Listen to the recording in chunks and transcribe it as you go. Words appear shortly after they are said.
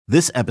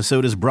This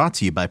episode is brought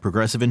to you by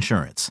Progressive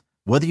Insurance.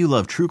 Whether you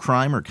love true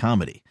crime or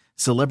comedy,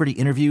 celebrity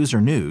interviews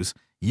or news,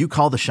 you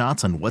call the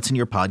shots on what's in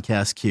your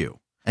podcast queue.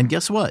 And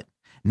guess what?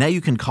 Now you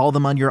can call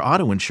them on your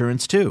auto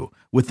insurance too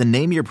with the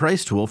Name Your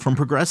Price tool from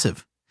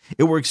Progressive.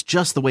 It works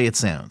just the way it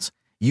sounds.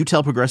 You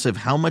tell Progressive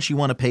how much you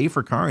want to pay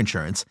for car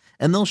insurance,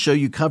 and they'll show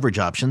you coverage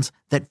options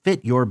that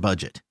fit your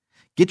budget.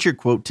 Get your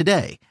quote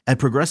today at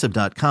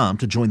Progressive.com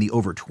to join the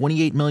over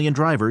 28 million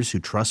drivers who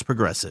trust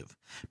Progressive.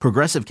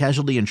 Progressive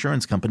Casualty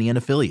Insurance Company and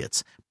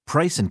Affiliates.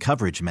 Price and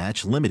coverage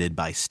match limited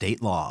by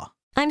state law.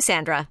 I'm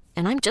Sandra,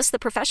 and I'm just the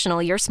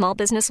professional your small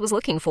business was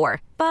looking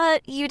for.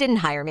 But you didn't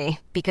hire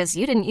me because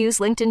you didn't use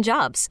LinkedIn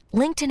Jobs.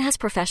 LinkedIn has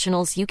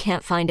professionals you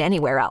can't find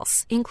anywhere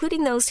else,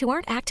 including those who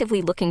aren't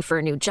actively looking for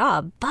a new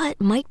job, but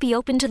might be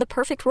open to the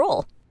perfect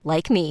role,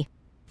 like me.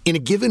 In a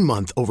given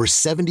month, over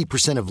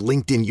 70% of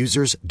LinkedIn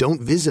users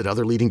don't visit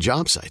other leading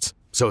job sites.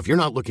 So if you're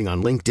not looking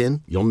on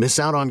LinkedIn, you'll miss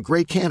out on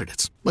great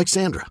candidates like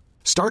Sandra.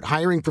 Start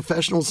hiring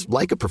professionals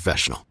like a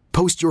professional.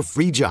 Post your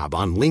free job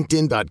on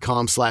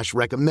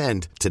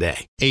linkedin.com/recommend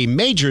today. A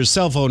major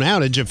cell phone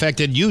outage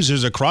affected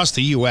users across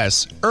the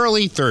U.S.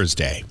 early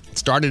Thursday. It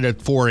started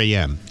at 4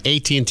 a.m.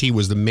 AT&T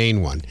was the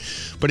main one.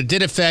 But it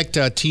did affect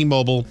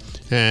T-Mobile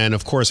and,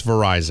 of course,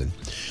 Verizon.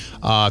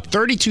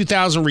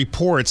 32,000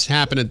 reports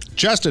happened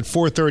just at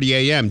 4:30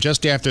 a.m.,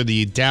 just after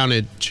the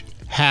downage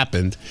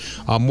happened.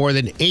 More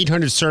than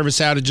 800 service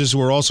outages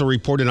were also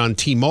reported on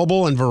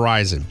T-Mobile and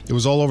Verizon. It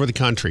was all over the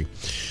country.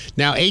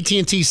 Now,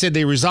 AT&T said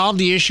they resolved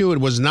the issue. It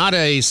was not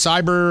a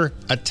cyber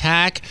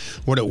attack.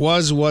 What it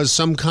was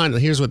some kind of...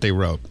 Here's what they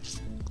wrote.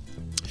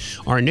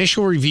 Our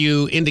initial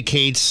review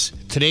indicates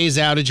today's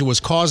outage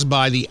was caused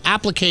by the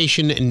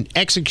application and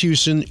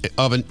execution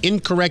of an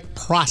incorrect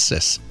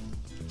process.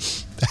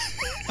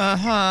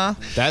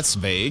 That's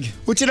vague.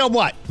 But you know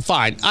what?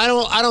 Fine. I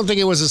don't think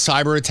it was a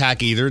cyber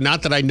attack either.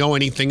 Not that I know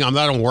anything. I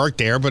don't work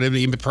there, but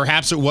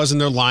perhaps it wasn't.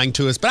 They're lying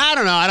to us. But I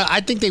don't know. I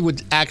think they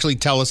would actually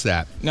tell us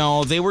that.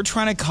 No, they were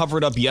trying to cover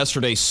it up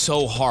yesterday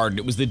so hard.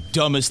 It was the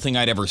dumbest thing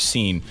I'd ever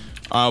seen.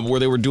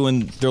 Where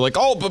they're like,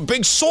 oh, but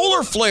big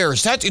solar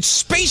flares. It's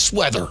space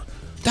weather.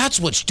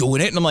 That's what's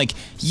doing it. And I'm like,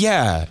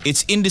 yeah,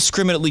 it's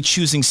indiscriminately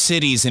choosing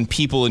cities and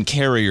people and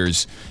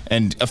carriers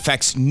and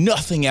affects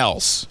nothing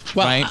else.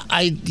 Well, right?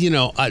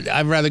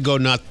 I'd rather go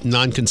not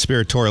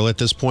non-conspiratorial at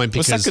this point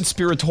because... Well, it's not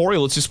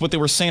conspiratorial. It's just what they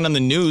were saying on the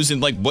news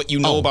and like what you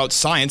know about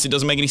science. It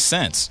doesn't make any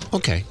sense.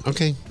 Okay. All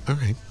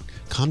right.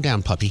 Calm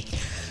down, puppy.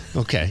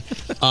 Okay.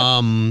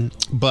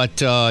 But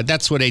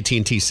that's what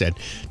AT&T said.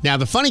 Now,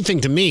 the funny thing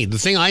to me, the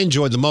thing I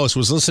enjoyed the most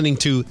was listening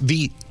to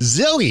the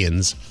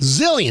zillions,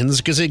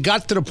 because it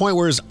got to the point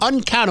where it's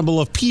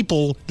uncountable of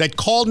people that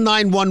called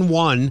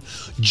 911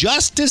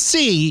 just to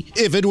see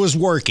if it was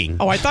working.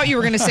 Oh, I thought you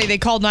were going to say they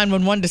called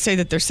 911 to say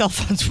that their cell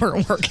phones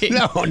weren't working.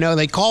 No,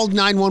 they called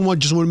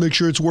 911 just want to make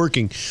sure it's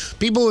working.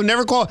 People who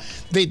never call,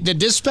 the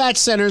dispatch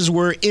centers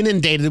were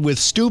inundated with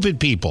stupid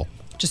people.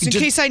 Just in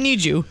case I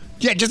need you.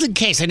 Yeah, just in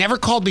case. I never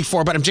called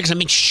before, but I'm just going to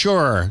make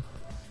sure.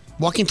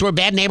 Walking through a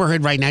bad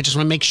neighborhood right now, I just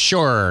want to make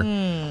sure.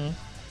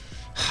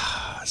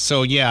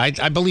 So, yeah,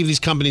 I believe these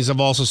companies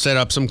have also set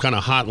up some kind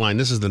of hotline.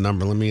 This is the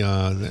number. Let me,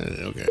 okay,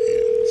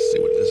 let's see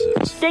what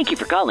this is. Thank you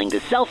for calling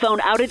the Cell Phone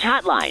Outage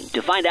Hotline.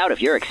 To find out if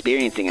you're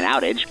experiencing an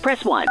outage,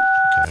 press 1.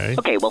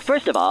 Okay, well,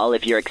 first of all,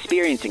 if you're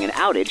experiencing an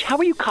outage, how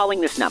are you calling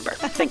this number?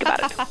 Think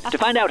about it. To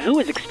find out who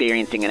is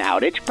experiencing an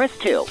outage, press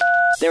 2.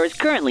 There is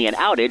currently an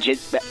outage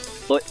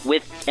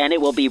and it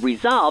will be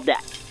resolved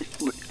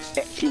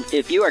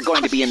if you are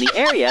going to be in the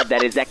area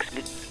that is an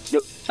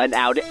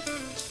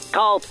outage.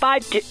 Call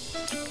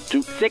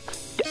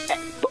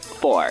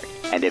 5264.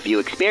 And if you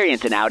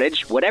experience an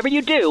outage, whatever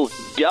you do,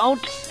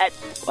 don't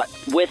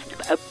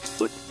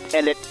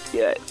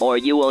or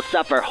you will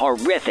suffer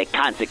horrific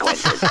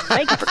consequences.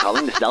 Thank you for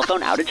calling the Cell Phone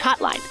Outage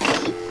Hotline.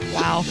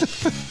 Wow.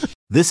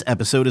 This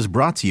episode is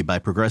brought to you by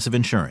Progressive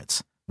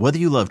Insurance. Whether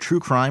you love true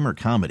crime or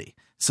comedy,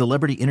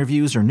 celebrity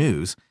interviews or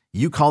news,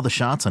 you call the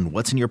shots on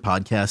what's in your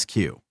podcast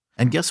queue.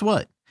 And guess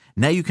what?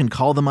 Now you can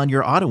call them on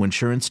your auto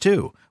insurance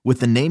too with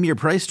the Name Your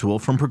Price tool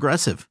from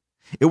Progressive.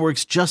 It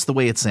works just the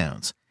way it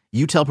sounds.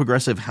 You tell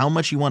Progressive how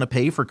much you want to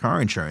pay for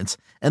car insurance,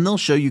 and they'll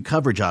show you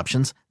coverage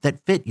options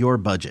that fit your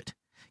budget.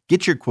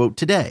 Get your quote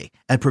today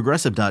at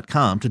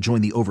Progressive.com to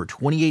join the over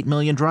 28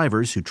 million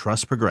drivers who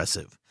trust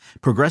Progressive.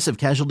 Progressive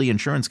Casualty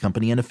Insurance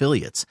Company and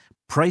Affiliates.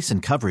 Price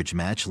and coverage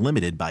match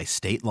limited by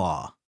state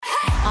law.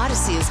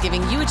 Odyssey is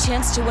giving you a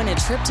chance to win a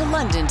trip to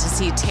London to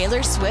see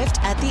Taylor Swift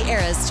at the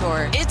Eras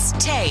Tour. It's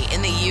Tay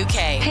in the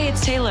UK. Hey,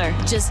 it's Taylor.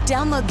 Just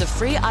download the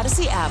free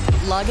Odyssey app,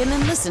 log in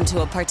and listen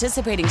to a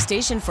participating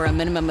station for a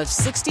minimum of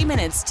 60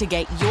 minutes to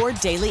get your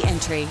daily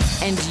entry.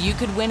 And you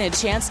could win a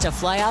chance to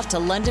fly off to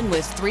London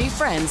with 3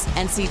 friends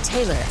and see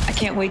Taylor. I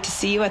can't wait to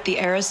see you at the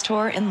Eras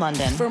Tour in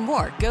London. For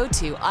more, go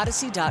to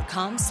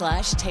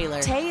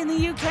odyssey.com/Taylor. Tay in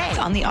the UK. It's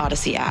on the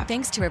Odyssey app.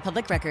 Thanks to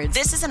Republic Records.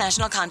 This is a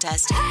national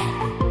contest.